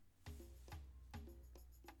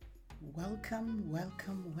Welcome,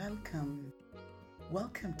 welcome, welcome.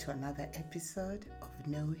 Welcome to another episode of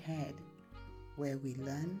No Head, where we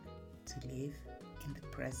learn to live in the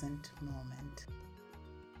present moment.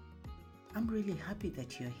 I'm really happy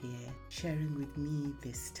that you're here sharing with me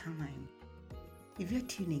this time. If you're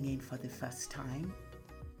tuning in for the first time,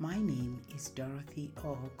 my name is Dorothy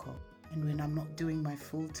Ohoko, and when I'm not doing my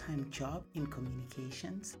full-time job in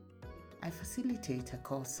communications, I facilitate a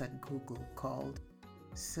course at Google called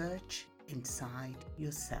Search Inside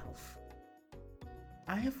Yourself.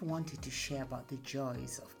 I have wanted to share about the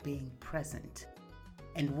joys of being present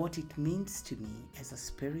and what it means to me as a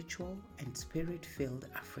spiritual and spirit-filled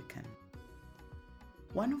African.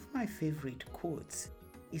 One of my favorite quotes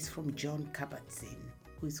is from Jon Kabat-Zinn,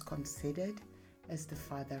 who is considered as the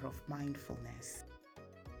father of mindfulness.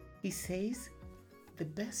 He says, "The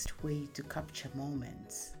best way to capture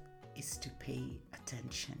moments is to pay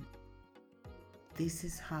attention." This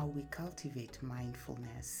is how we cultivate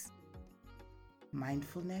mindfulness.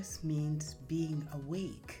 Mindfulness means being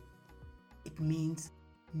awake. It means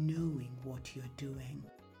knowing what you're doing.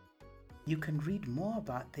 You can read more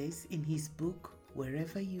about this in his book,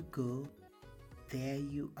 Wherever You Go, There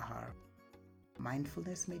You Are.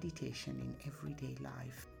 Mindfulness meditation in everyday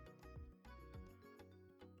life.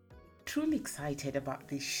 Truly excited about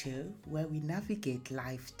this show where we navigate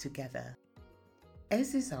life together.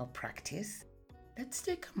 As is our practice, let's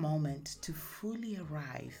take a moment to fully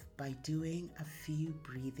arrive by doing a few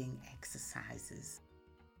breathing exercises.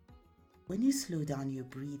 When you slow down your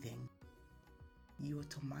breathing, you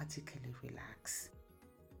automatically relax.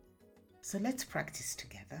 So let's practice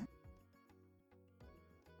together.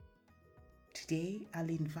 Today, I'll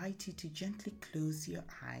invite you to gently close your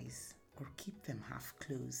eyes or keep them half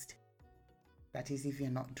closed. That is, if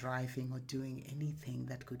you're not driving or doing anything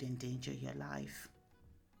that could endanger your life.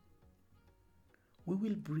 We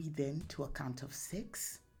will breathe in to a count of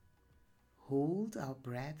 6, hold our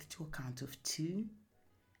breath to a count of 2,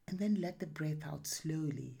 and then let the breath out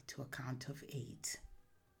slowly to a count of 8.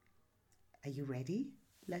 Are you ready?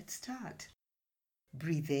 Let's start.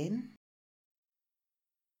 Breathe in.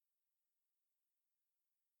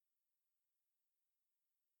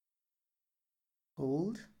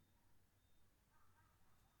 Hold.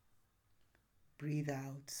 Breathe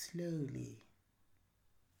out slowly.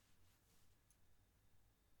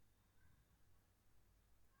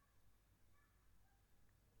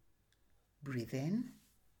 Breathe in.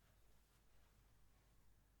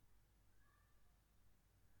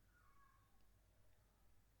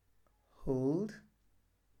 Hold.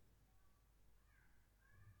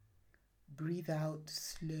 Breathe out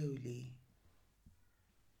slowly.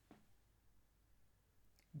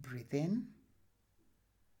 Breathe in.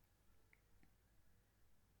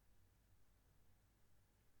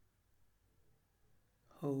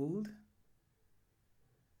 Hold.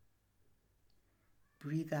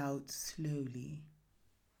 Breathe out slowly.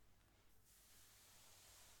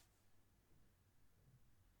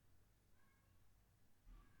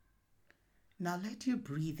 Now let your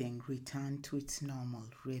breathing return to its normal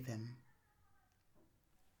rhythm.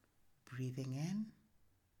 Breathing in,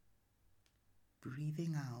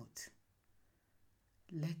 breathing out,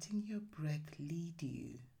 letting your breath lead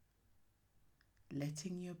you,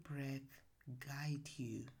 letting your breath guide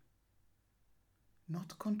you,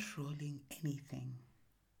 not controlling anything,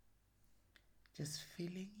 just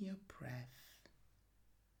feeling your breath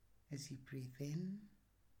as you breathe in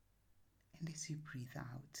and as you breathe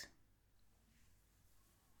out.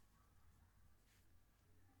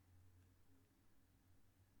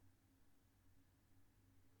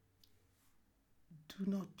 Do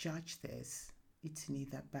not judge this. It's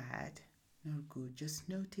neither bad nor good. Just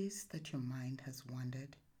notice that your mind has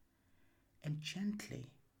wandered and gently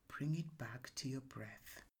bring it back to your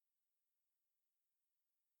breath.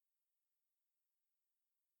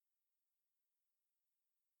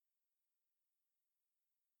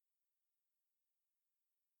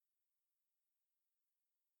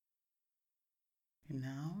 And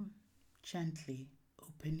now, gently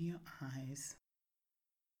open your eyes.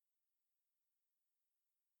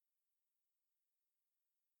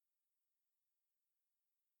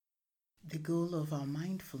 The goal of our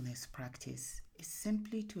mindfulness practice is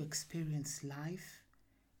simply to experience life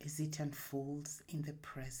as it unfolds in the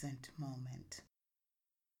present moment.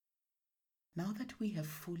 Now that we have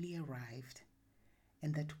fully arrived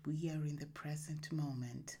and that we are in the present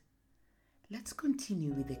moment, let's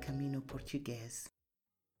continue with the Camino Português.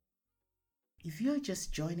 If you are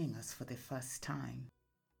just joining us for the first time,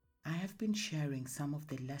 I have been sharing some of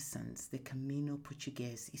the lessons the Camino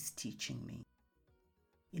Português is teaching me.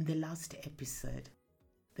 In the last episode,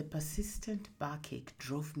 The persistent backache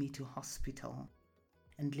drove me to hospital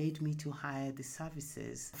and led me to hire the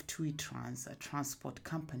services of TUI Trans, a transport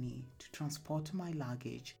company, to transport my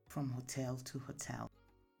luggage from hotel to hotel.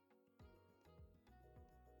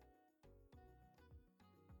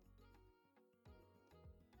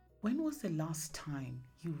 When was the last time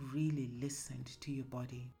you really listened to your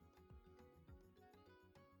body?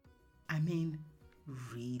 I mean,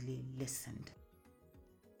 really listened.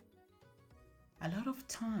 A lot of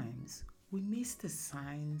times we miss the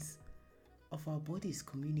signs of our bodies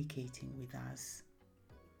communicating with us,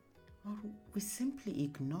 or we simply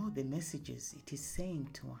ignore the messages it is saying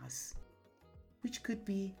to us, which could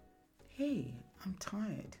be, "Hey, I'm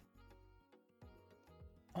tired,"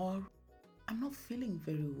 or "I'm not feeling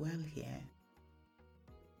very well here,"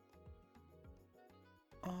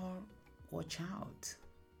 or "Watch out,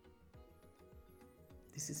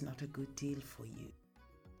 this is not a good deal for you."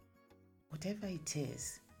 Whatever it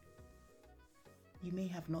is, you may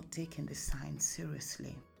have not taken the signs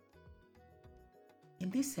seriously. In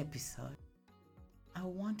this episode, I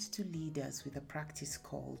want to lead us with a practice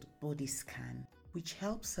called Body Scan, which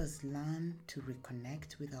helps us learn to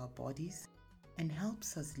reconnect with our bodies and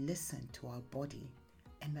helps us listen to our body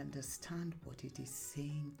and understand what it is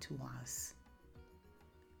saying to us.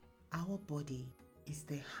 Our body is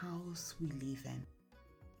the house we live in,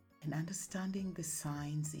 and understanding the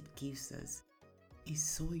signs it gives us is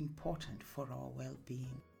so important for our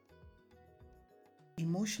well-being.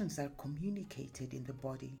 Emotions are communicated in the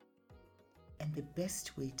body, and the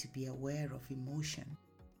best way to be aware of emotion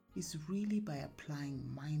is really by applying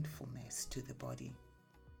mindfulness to the body.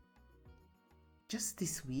 Just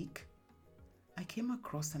this week, I came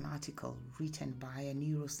across an article written by a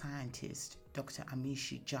neuroscientist, Dr.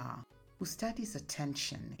 Amishi Jha, who studies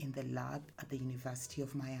attention in the lab at the University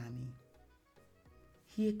of Miami.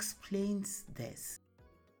 He explains this: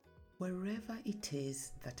 wherever it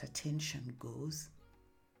is that attention goes,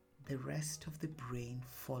 the rest of the brain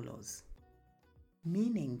follows.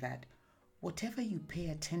 Meaning that whatever you pay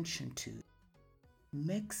attention to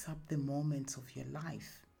makes up the moments of your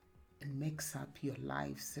life and makes up your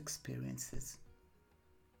life's experiences.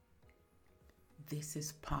 This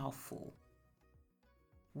is powerful.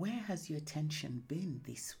 Where has your attention been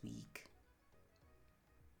this week?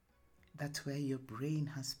 That's where your brain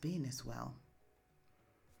has been as well.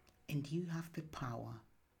 And you have the power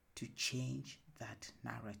to change that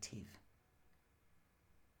narrative.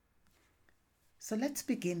 So let's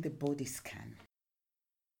begin the body scan.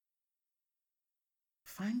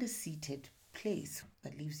 Find a seated place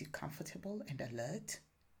that leaves you comfortable and alert.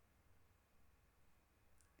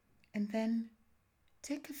 And then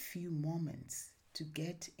take a few moments to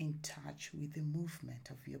get in touch with the movement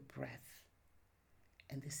of your breath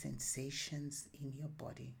and the sensations in your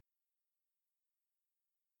body.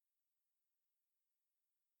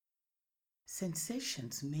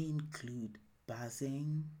 Sensations may include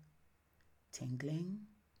buzzing, tingling,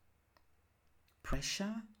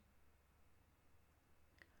 pressure,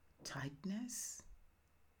 tightness,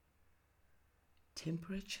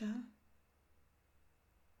 temperature,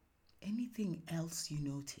 anything else you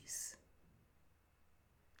notice.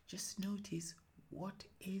 Just notice, what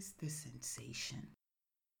is the sensation?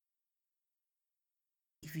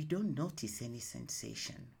 If you don't notice any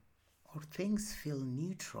sensation or things feel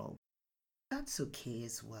neutral, that's okay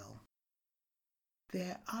as well.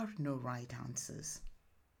 There are no right answers.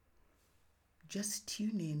 Just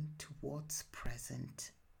tune in to what's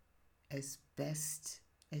present as best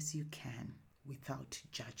as you can without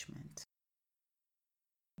judgment.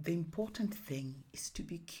 The important thing is to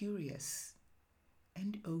be curious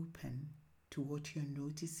and open to what you're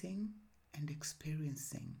noticing and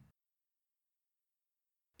experiencing.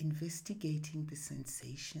 Investigating the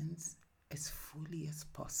sensations as fully as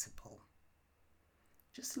possible.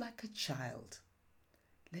 Just like a child,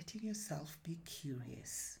 letting yourself be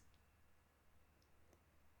curious.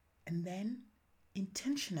 And then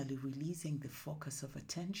intentionally releasing the focus of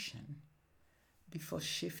attention before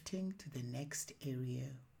shifting to the next area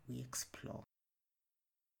we explore.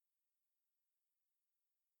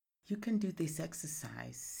 You can do this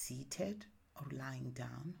exercise seated or lying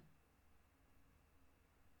down,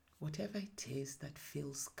 whatever it is that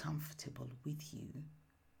feels comfortable with you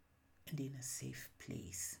and in a safe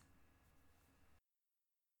place.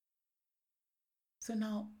 So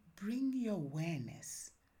now bring your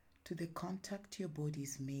awareness to the contact your body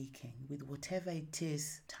is making with whatever it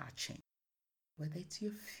is touching, whether it's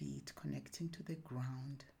your feet connecting to the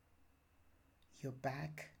ground, your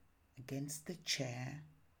back against the chair,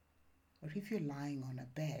 or if you're lying on a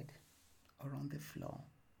bed or on the floor.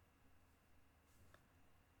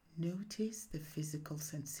 Notice the physical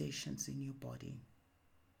sensations in your body,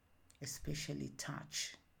 especially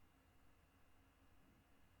touch.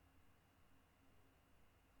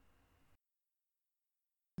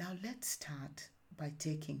 Now let's start by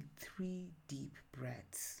taking 3 deep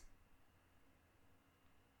breaths.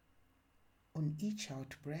 On each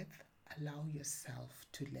out breath, allow yourself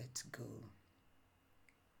to let go.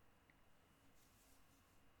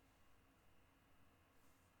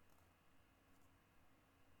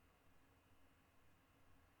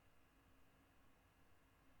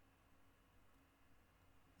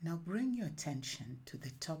 Now bring your attention to the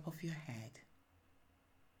top of your head.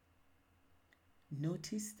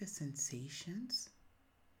 Notice the sensations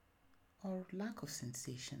or lack of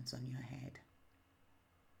sensations on your head.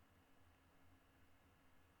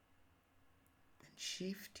 Then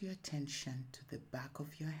shift your attention to the back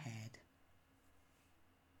of your head.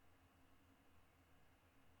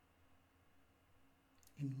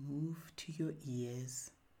 And move to your ears,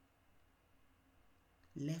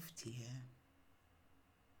 left ear,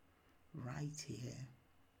 right ear,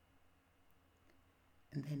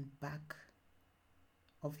 and then back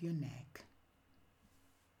of your neck.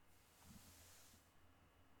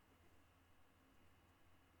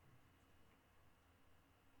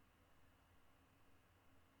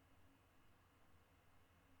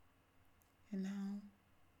 And now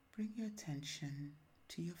bring your attention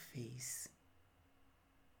to your face,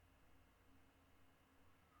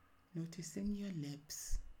 noticing your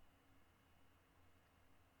lips,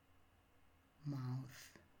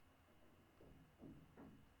 mouth,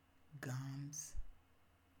 gums,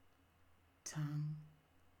 tongue,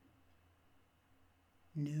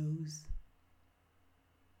 nose,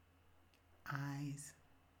 eyes,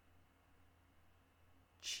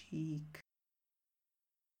 cheek,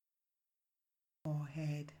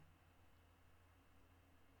 forehead,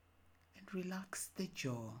 and relax the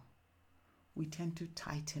jaw. We tend to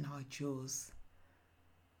tighten our jaws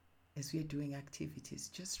as we're doing activities.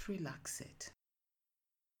 Just relax it.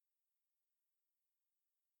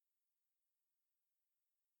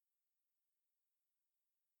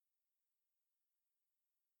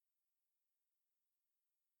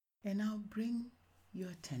 And now bring your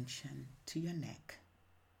attention to your neck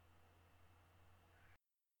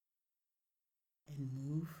and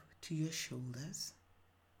move to your shoulders,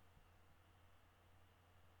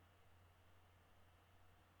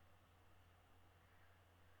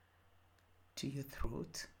 to your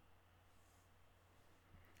throat.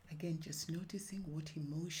 Again, just noticing what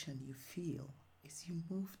emotion you feel as you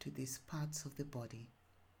move to these parts of the body.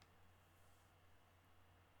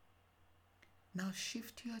 Now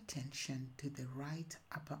shift your attention to the right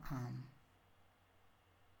upper arm,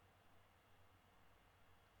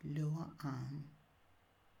 lower arm,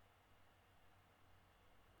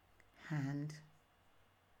 hand,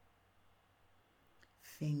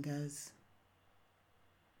 fingers,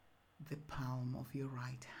 the palm of your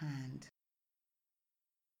right hand.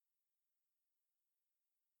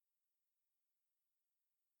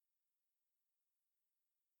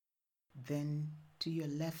 Then to your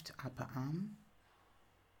left upper arm,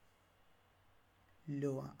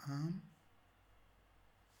 lower arm,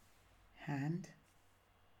 hand,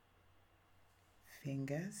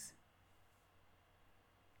 fingers,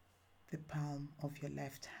 the palm of your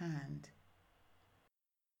left hand.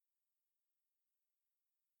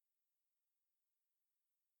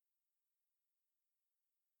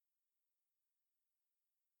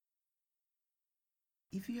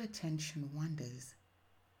 If your attention wanders,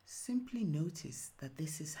 simply notice that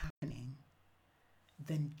this is happening.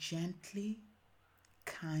 Then gently,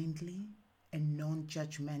 kindly, and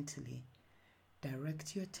non-judgmentally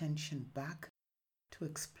direct your attention back to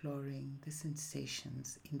exploring the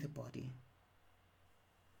sensations in the body.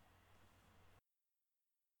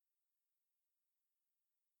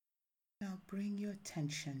 Now bring your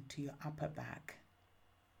attention to your upper back.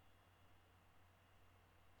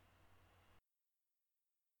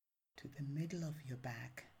 To the middle of your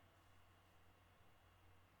back,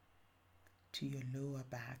 to your lower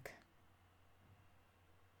back,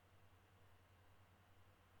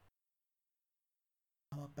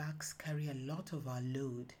 our backs carry a lot of our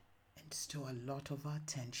load and store a lot of our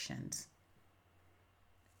tensions.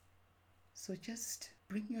 So just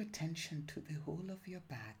bring your attention to the whole of your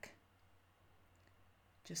back,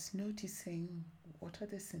 just noticing what are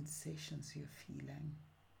the sensations you're feeling.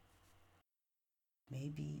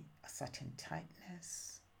 Maybe a certain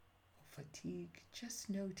tightness or fatigue. Just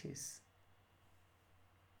notice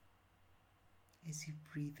as you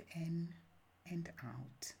breathe in and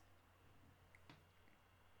out.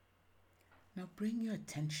 Now bring your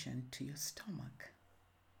attention to your stomach.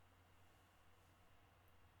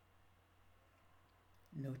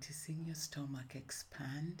 Noticing your stomach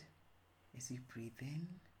expand as you breathe in,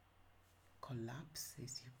 collapse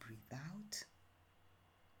as you breathe out.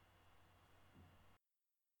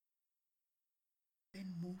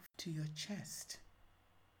 Then move to your chest.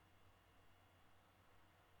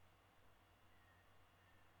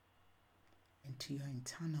 And to your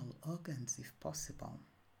internal organs if possible.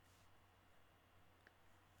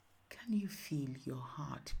 Can you feel your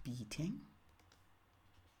heart beating?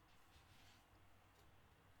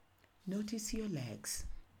 Notice your legs.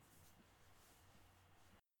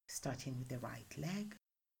 Starting with the right leg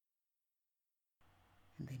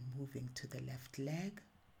and then moving to the left leg.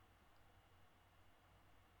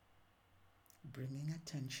 Bringing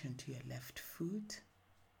attention to your left foot,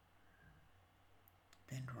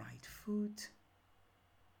 then right foot,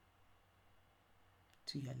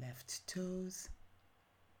 to your left toes,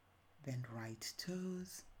 then right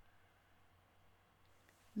toes.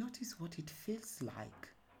 Notice what it feels like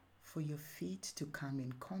for your feet to come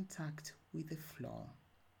in contact with the floor.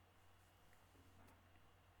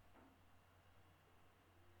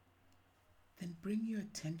 Then bring your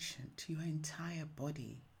attention to your entire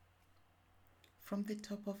body, from the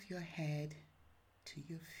top of your head to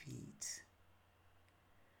your feet.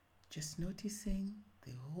 Just noticing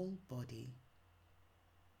the whole body,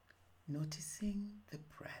 noticing the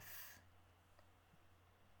breath.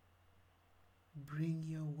 Bring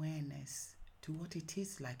your awareness to what it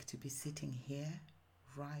is like to be sitting here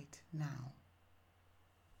right now.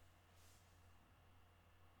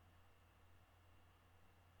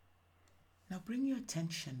 Now bring your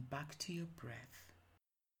attention back to your breath.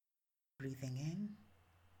 Breathing in,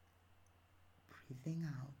 breathing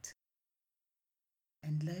out.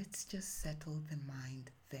 And let's just settle the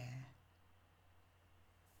mind there.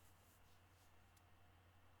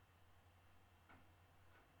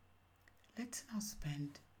 Let's now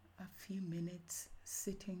spend a few minutes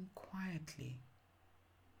sitting quietly.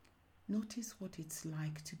 Notice what it's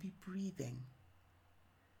like to be breathing,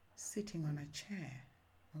 sitting on a chair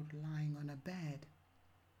or lying on a bed.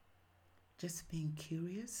 Just being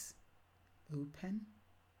curious, open,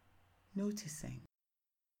 noticing.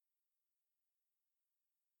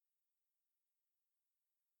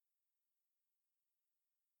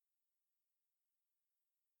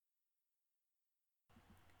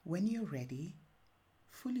 When you're ready,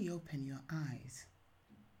 fully open your eyes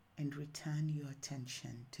and return your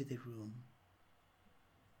attention to the room.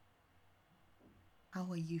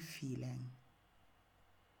 How are you feeling?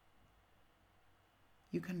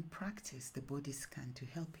 You can practice the body scan to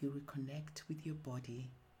help you reconnect with your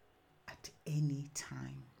body at any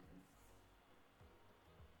time.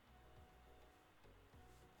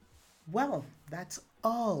 Well, that's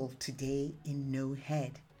all today in No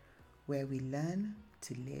Head, where we learn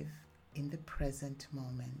to live in the present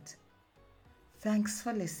moment. Thanks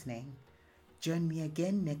for listening. Join me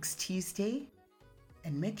again next Tuesday,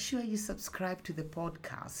 and make sure you subscribe to the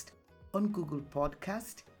podcast on Google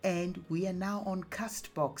Podcast, and we are now on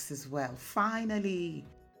Castbox as well, finally,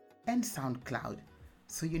 and SoundCloud,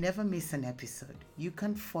 so you never miss an episode. You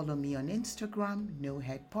can follow me on Instagram, No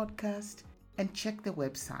Head Podcast, and check the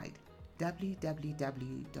website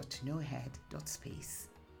www.nohead.space.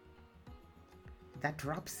 That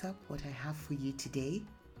wraps up what I have for you today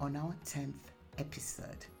on our 10th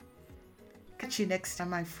episode. Catch you next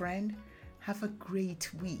time, my friend. Have a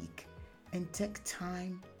great week and take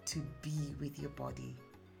time to be with your body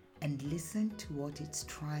and listen to what it's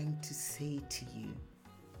trying to say to you.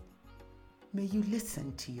 May you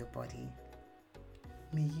listen to your body.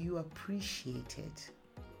 May you appreciate it.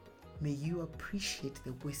 May you appreciate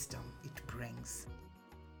the wisdom it brings.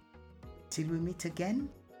 Till we meet again,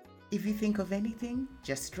 if you think of anything,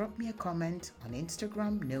 just drop me a comment on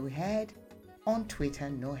Instagram, No Head, on Twitter,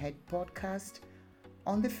 No Head Podcast,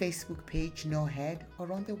 on the Facebook page, No Head,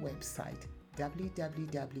 or on the website,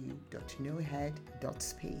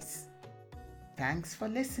 www.nohead.space. Thanks for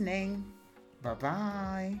listening.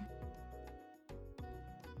 Bye-bye.